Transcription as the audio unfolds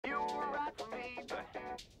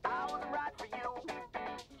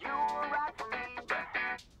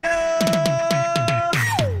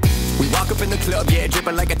up in the club, yeah,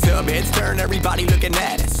 dripping like a tub. Heads turn, everybody looking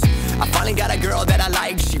at us. I finally got a girl that I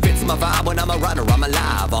like. She fits my vibe when I'm a runner, I'm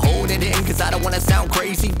alive. I hold it in cause I don't wanna sound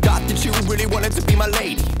crazy. Thought that you really wanted to be my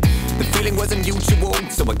lady. The feeling wasn't mutual,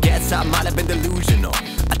 so I guess I might have been delusional.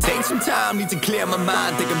 I take some time, need to clear my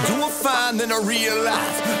mind. Think I'm doing fine, then I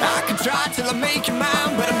realize I could try till I make you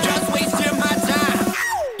mine, but I'm just wasting my time.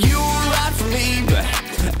 You were right for me, but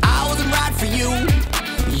I wasn't right for you.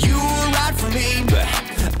 You were right for me, but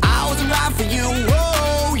I wasn't right for you.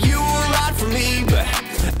 Whoa, you were right for me, but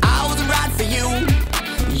I wasn't right for you.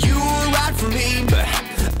 You were right for me, but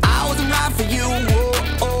I wasn't right for you. Whoa,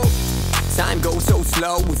 oh. Time goes so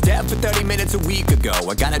slow, was dead for 30 minutes a week ago.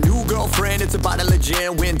 I got a new girlfriend, it's a bottle of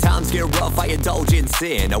gin. When times get rough, I indulge in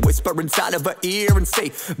sin. I whisper inside of her ear and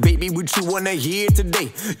say, baby, what you wanna hear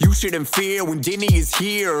today? You shouldn't fear when Dinny is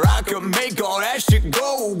here. I can make all that shit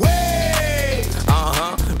go away.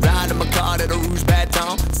 Riding my car to the Rouge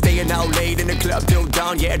Baton, staying out late in the club till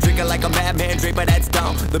dawn. Yeah, drinking like a madman, Draper, that's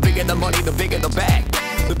down. The bigger the money, the bigger the bag.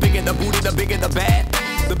 The bigger the booty, the bigger the bad.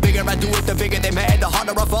 The bigger I do it, the bigger they mad. The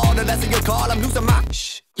harder I fall, the less of your call, I'm losing my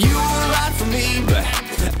shh. You were right for me, but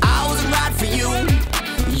I wasn't right for you.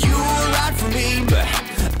 You were right for me, but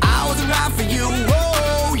I wasn't right for you.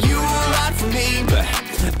 Whoa, you were right for me, but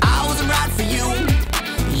I wasn't right for you.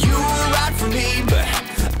 You were right for me, but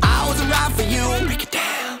I wasn't right for you. Break it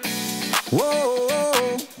down.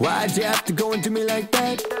 Whoa, why'd you have to go and do me like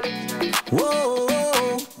that?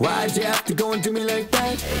 Whoa, why'd you have to go and do me like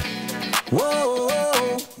that? Whoa,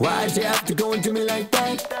 why'd you have to go and do me like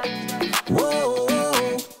that? Whoa,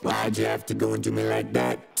 why'd you have to go and do me like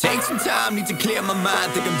that? Take some time, need to clear my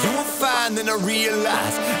mind. Think I'm doing fine, then I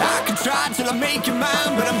realize I can try till I make you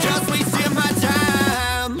mine, but I'm just wasting my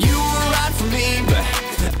time. You were right for me, but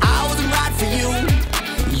I wasn't right for you.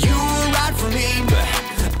 You were right for me, but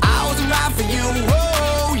I wasn't right for you.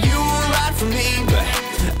 Whoa, you were right for me, but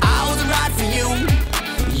I wasn't right for you.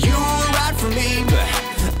 You were right for me, but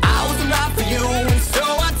I wasn't right for you. And so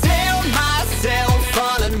I tell myself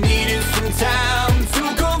all I need is some time to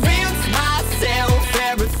convince myself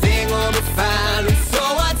everything will be fine. And so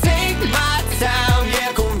I take my time,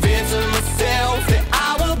 yeah, convincing myself that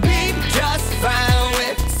I will be just fine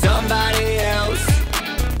with somebody else.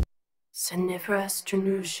 Soniferous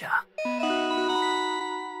Cuccia.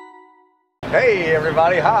 Hey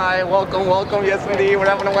everybody, hi, welcome, welcome, yes indeed, we're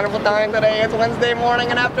having a wonderful time today. It's Wednesday morning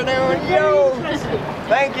and afternoon, yo!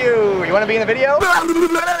 Thank you! You want to be in the video?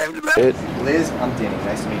 Liz, I'm Dinny,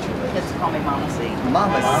 nice to meet you, Liz. Just call me Mama Z.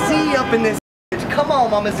 Mama Z up in this. Come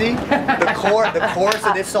on, Mama Z. The chorus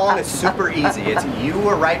of this song is super easy. It's you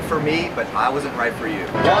were right for me, but I wasn't right for you.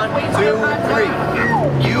 1, 2,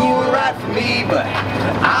 3. You were right for me, but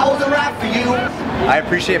I wasn't right for you. I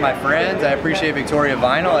appreciate my friends. I appreciate Victoria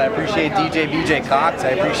Vinyl. I appreciate DJ BJ Cox. I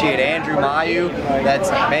appreciate Andrew Mayeux.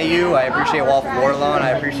 That's Mayeux. I appreciate Waffle, Bordelon.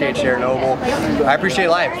 I appreciate Chère. I appreciate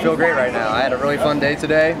life. I feel great right now. I had a really fun day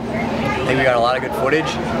today. I think we got a lot of good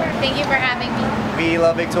footage. Thank you for having me. We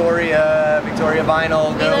love Victoria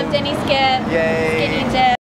Vinyl. We love Dinny Skip. Yay. Skinny Dip.